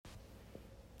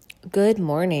Good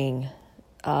morning.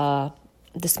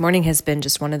 This morning has been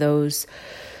just one of those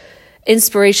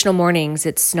inspirational mornings.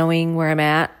 It's snowing where I'm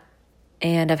at,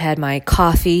 and I've had my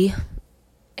coffee,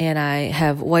 and I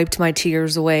have wiped my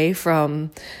tears away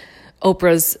from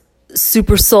Oprah's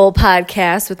Super Soul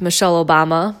podcast with Michelle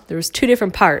Obama. There was two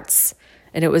different parts,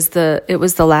 and it was the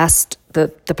last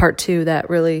the part two that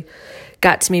really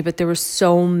got to me. But there were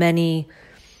so many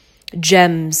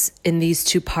gems in these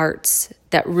two parts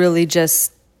that really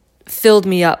just filled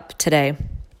me up today.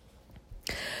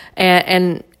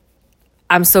 And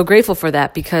I'm so grateful for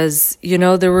that because,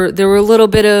 there were a little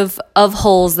bit of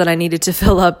holes that I needed to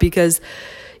fill up because,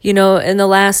 in the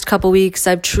last couple weeks,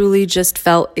 I've truly just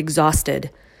felt exhausted.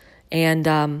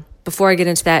 And before I get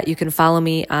into that, you can follow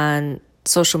me on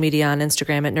social media on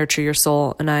Instagram at Nurture Your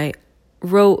Soul. And I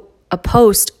wrote a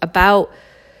post about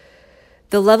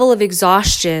the level of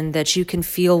exhaustion that you can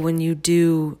feel when you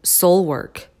do soul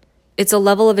work. It's a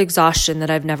level of exhaustion that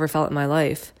I've never felt in my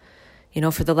life.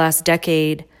 For the last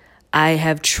decade, I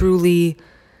have truly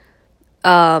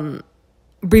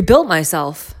rebuilt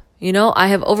myself. I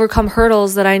have overcome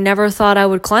hurdles that I never thought I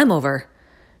would climb over.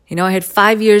 I had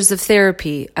 5 years of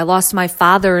therapy. I lost my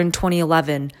father in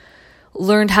 2011,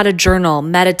 learned how to journal,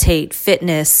 meditate,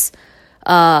 fitness,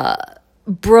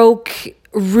 broke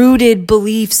rooted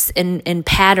beliefs and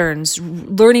patterns,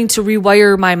 learning to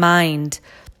rewire my mind,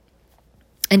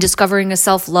 and discovering a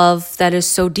self-love that is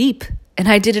so deep. And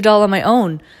I did it all on my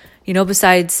own,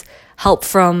 besides help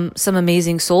from some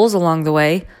amazing souls along the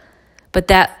way. But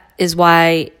that is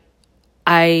why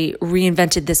I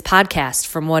reinvented this podcast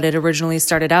from what it originally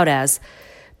started out as,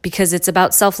 because it's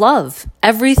about self-love.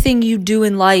 Everything you do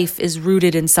in life is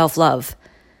rooted in self-love.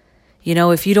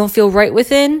 If you don't feel right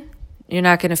within, you're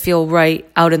not going to feel right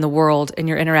out in the world in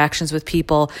your interactions with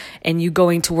people and you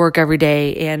going to work every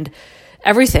day, and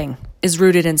everything is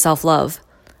rooted in self-love.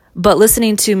 But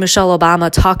listening to Michelle Obama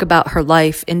talk about her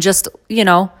life in just,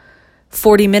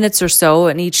 40 minutes or so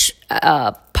in each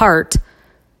part,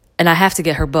 and I have to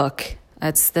get her book.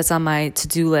 That's on my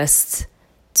to-do list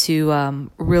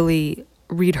to really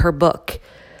read her book.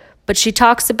 But she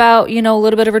talks about, a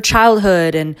little bit of her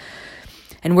childhood and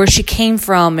where she came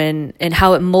from and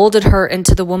how it molded her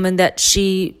into the woman that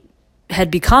she had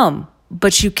become.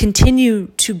 But you continue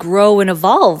to grow and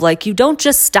evolve. Like, you don't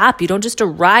just stop. You don't just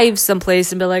arrive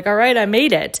someplace and be like, all right, I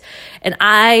made it. And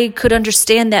I could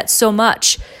understand that so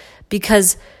much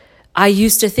because I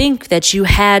used to think that you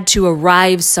had to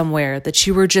arrive somewhere, that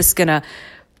you were just going to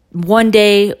one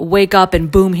day wake up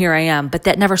and boom, here I am. But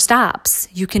that never stops.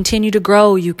 You continue to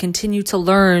grow. You continue to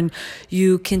learn.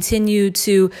 You continue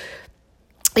to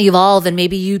evolve, and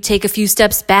maybe you take a few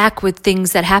steps back with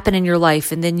things that happen in your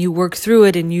life, and then you work through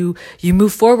it and you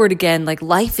move forward again. Like,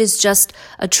 life is just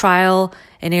a trial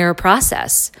and error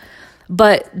process.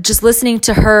 But just listening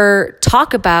to her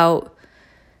talk about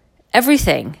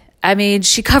everything,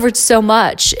 she covered so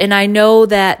much. And I know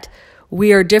that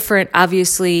we are different,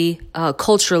 obviously,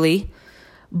 culturally,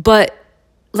 but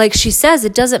like she says,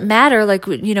 it doesn't matter. Like,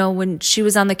 when she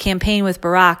was on the campaign with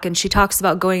Barack and she talks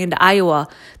about going into Iowa,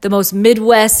 the most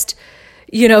Midwest,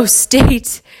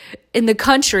 state in the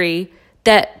country,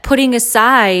 that putting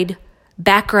aside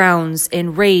backgrounds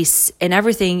and race and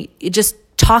everything, just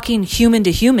talking human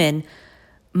to human,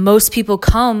 most people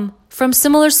come from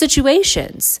similar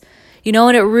situations,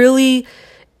 and it really,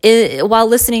 while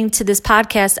listening to this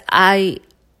podcast, I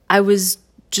was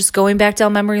just going back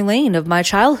down memory lane of my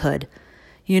childhood,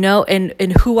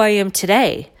 and who I am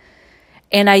today.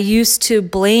 And I used to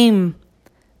blame,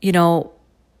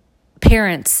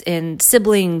 parents and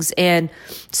siblings and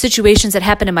situations that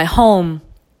happened in my home.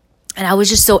 And I was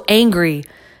just so angry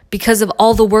because of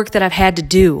all the work that I've had to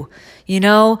do.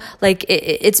 Like,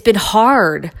 it's been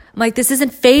hard. I'm like, this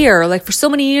isn't fair. Like, for so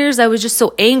many years, I was just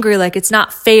so angry. Like, it's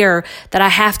not fair that I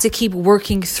have to keep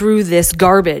working through this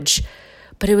garbage.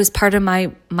 But it was part of my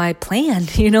plan,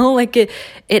 like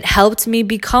it helped me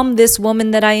become this woman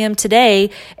that I am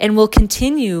today and will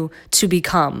continue to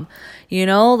become,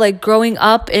 like growing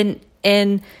up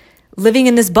and living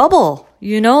in this bubble,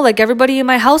 like everybody in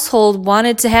my household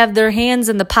wanted to have their hands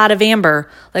in the pot of Amber.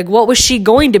 Like, what was she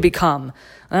going to become?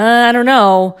 I don't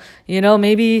know.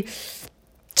 Maybe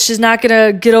she's not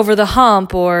going to get over the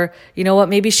hump, or,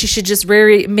 maybe she should just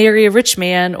marry a rich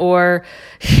man, or,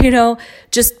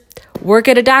 just work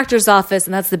at a doctor's office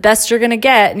and that's the best you're going to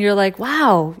get. And you're like,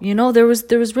 wow, there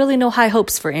was really no high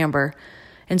hopes for Amber.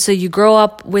 And so you grow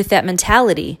up with that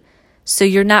mentality. So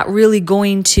you're not really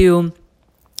going to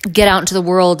get out into the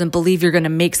world and believe you're going to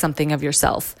make something of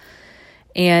yourself.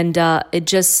 And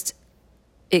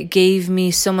it gave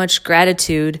me so much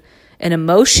gratitude and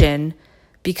emotion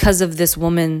because of this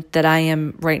woman that I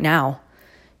am right now,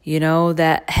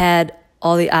 that had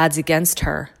all the odds against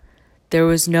her. There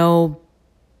was no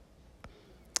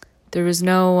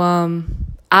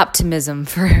optimism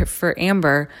for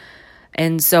Amber.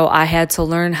 And so I had to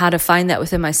learn how to find that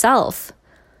within myself.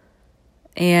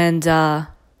 And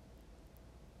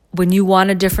when you want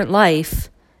a different life,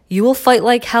 you will fight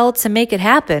like hell to make it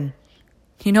happen.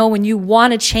 When you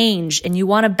want to change and you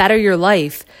want to better your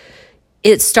life,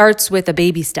 it starts with a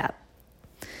baby step.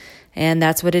 And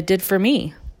that's what it did for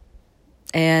me.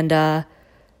 And, and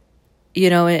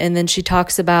then she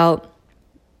talks about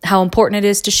how important it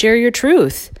is to share your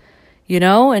truth,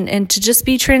 and to just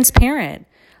be transparent.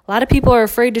 A lot of people are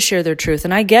afraid to share their truth,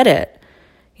 and I get it,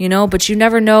 but you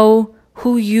never know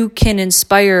who you can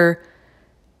inspire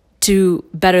to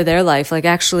better their life. Like,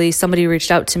 actually, somebody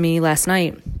reached out to me last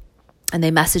night and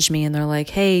they messaged me and they're like,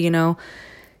 hey,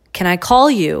 can I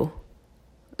call you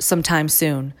sometime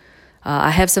soon?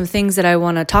 I have some things that I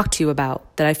want to talk to you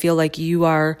about that I feel like you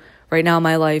are right now in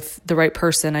my life, the right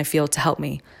person I feel to help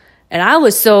me. And I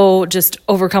was so just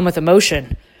overcome with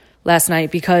emotion last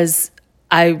night because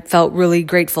I felt really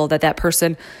grateful that that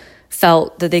person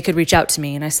felt that they could reach out to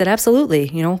me. And I said, absolutely,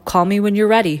 call me when you're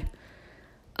ready.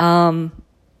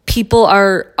 People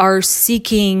are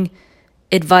seeking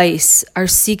advice, are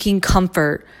seeking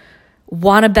comfort,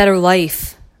 want a better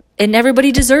life. And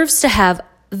everybody deserves to have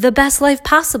the best life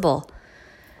possible.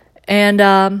 And,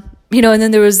 and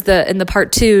then there was in the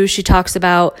part 2, she talks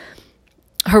about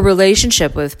her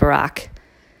relationship with Barack.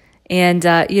 And,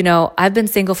 I've been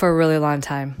single for a really long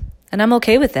time and I'm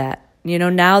okay with that.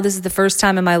 Now this is the first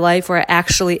time in my life where I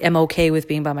actually am okay with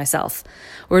being by myself.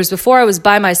 Whereas before I was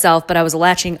by myself, but I was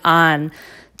latching on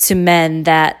to men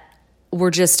that were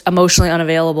just emotionally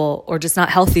unavailable or just not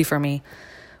healthy for me.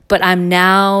 But I'm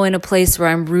now in a place where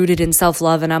I'm rooted in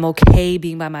self-love and I'm okay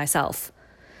being by myself.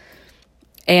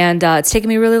 And it's taken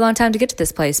me a really long time to get to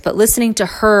this place. But listening to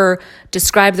her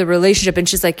describe the relationship, and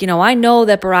she's like, I know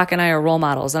that Barack and I are role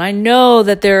models. And I know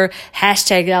that there are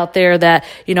hashtags out there that,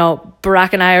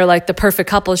 Barack and I are like the perfect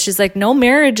couple. She's like, no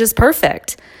marriage is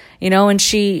perfect. And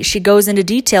she goes into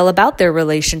detail about their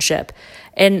relationship.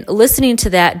 And listening to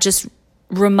that just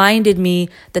reminded me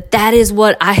that is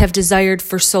what I have desired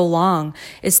for so long,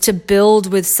 is to build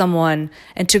with someone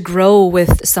and to grow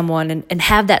with someone and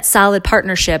have that solid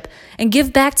partnership and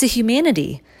give back to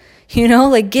humanity.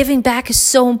 Giving back is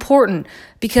so important,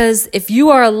 because if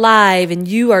you are alive and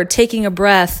you are taking a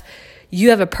breath, you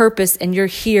have a purpose and you're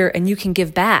here and you can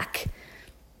give back.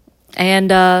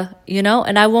 And,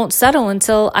 and I won't settle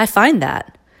until I find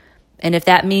that. And if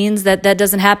that means that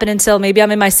doesn't happen until maybe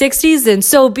I'm in my 60s, then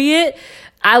so be it.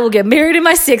 I will get married in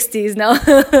my 60s.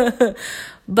 No,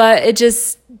 but it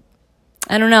just,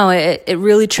 I don't know. It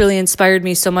really, truly inspired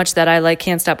me so much that I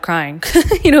can't stop crying,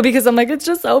 because I'm like, it's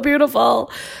just so beautiful.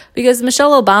 Because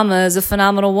Michelle Obama is a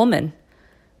phenomenal woman.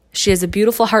 She has a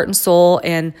beautiful heart and soul.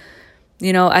 And,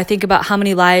 I think about how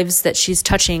many lives that she's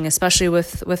touching, especially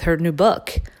with her new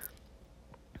book.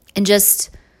 And just,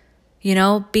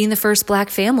 being the first Black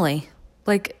family,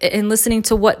 and listening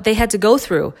to what they had to go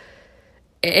through.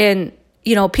 And,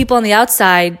 people on the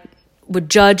outside would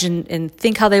judge and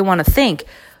think how they want to think.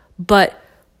 But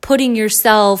putting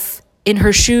yourself in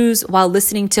her shoes while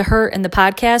listening to her in the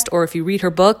podcast, or if you read her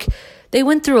book, they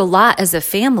went through a lot as a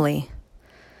family.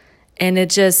 And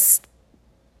it's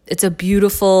a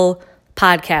beautiful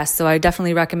podcast. So I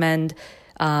definitely recommend,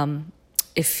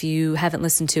 if you haven't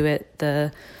listened to it,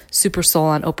 the Super Soul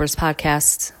on Oprah's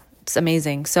podcast. It's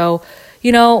amazing. So,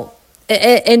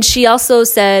 and she also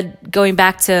said, going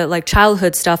back to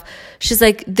childhood stuff, she's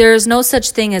like, there's no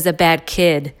such thing as a bad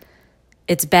kid.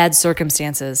 It's bad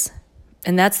circumstances.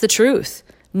 And that's the truth.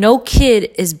 No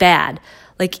kid is bad.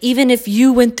 Even if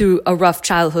you went through a rough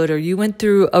childhood or you went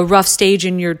through a rough stage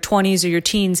in your 20s or your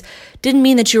teens, didn't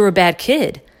mean that you were a bad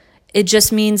kid. It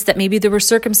just means that maybe there were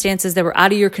circumstances that were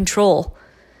out of your control,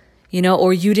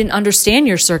 or you didn't understand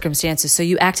your circumstances, so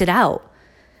you acted out.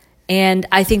 And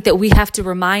I think that we have to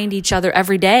remind each other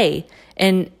every day,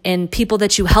 and people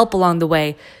that you help along the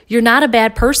way, you're not a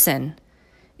bad person.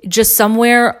 Just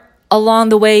somewhere along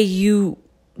the way you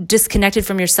disconnected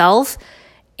from yourself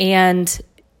and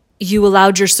you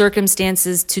allowed your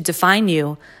circumstances to define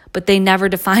you, but they never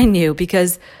define you,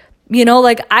 because,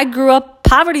 I grew up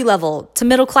poverty level to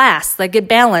middle class, it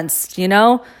balanced,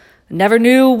 never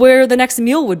knew where the next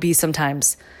meal would be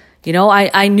sometimes.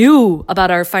 I knew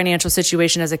about our financial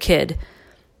situation as a kid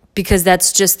because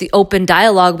that's just the open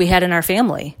dialogue we had in our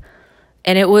family.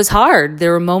 And it was hard.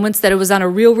 There were moments that it was on a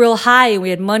real, real high and we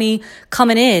had money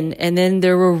coming in. And then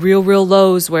there were real, real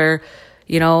lows where,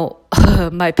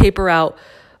 my paper route,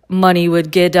 money would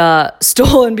get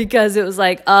stolen because it was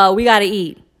like, we got to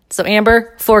eat. So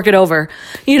Amber, fork it over,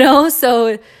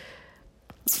 So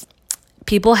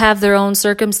people have their own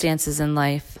circumstances in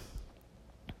life.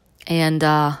 And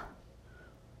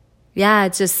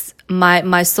it's just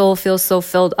my soul feels so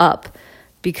filled up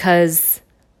because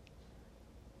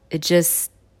it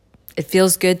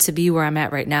feels good to be where I'm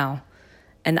at right now.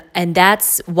 And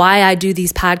that's why I do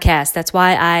these podcasts. That's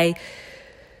why I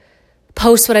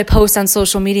post what I post on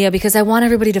social media, because I want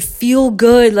everybody to feel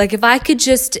good. Like if I could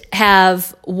just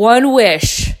have one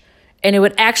wish and it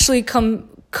would actually come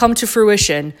to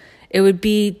fruition, it would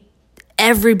be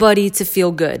everybody to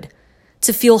feel good,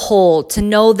 to feel whole, to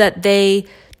know that they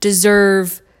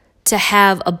deserve to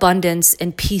have abundance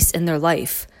and peace in their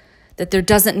life. That there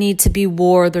doesn't need to be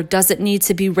war, there doesn't need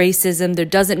to be racism, there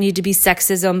doesn't need to be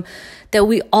sexism, that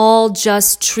we all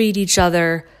just treat each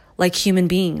other like human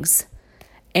beings.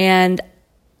 And,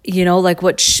 like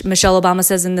what Michelle Obama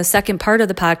says in the second part of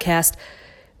the podcast,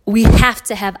 we have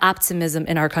to have optimism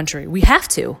in our country. We have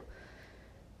to.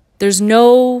 There's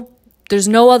no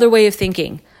other way of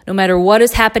thinking. No matter what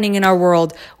is happening in our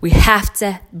world, we have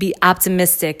to be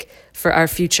optimistic for our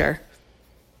future.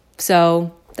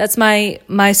 So that's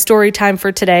my story time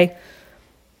for today.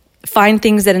 Find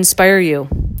things that inspire you,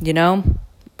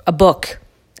 a book,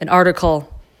 an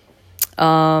article,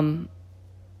 talking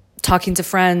to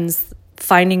friends,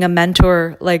 finding a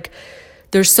mentor. Like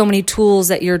there's so many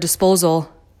tools at your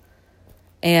disposal,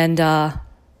 and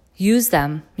use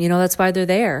them. That's why they're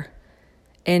there.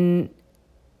 And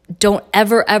don't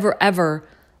ever, ever, ever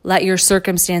let your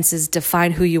circumstances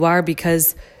define who you are,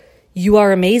 because you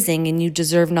are amazing and you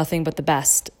deserve nothing but the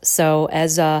best. So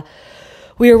as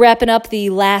we are wrapping up the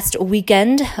last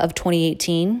weekend of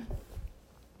 2018,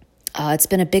 it's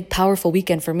been a big, powerful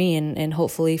weekend for me and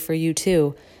hopefully for you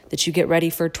too, that you get ready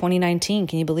for 2019.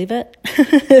 Can you believe it?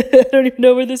 I don't even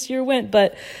know where this year went,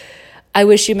 but I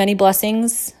wish you many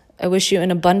blessings. I wish you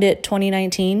an abundant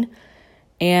 2019.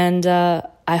 And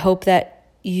I hope that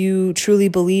you truly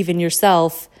believe in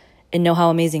yourself and know how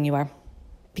amazing you are.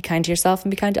 Be kind to yourself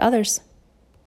and be kind to others.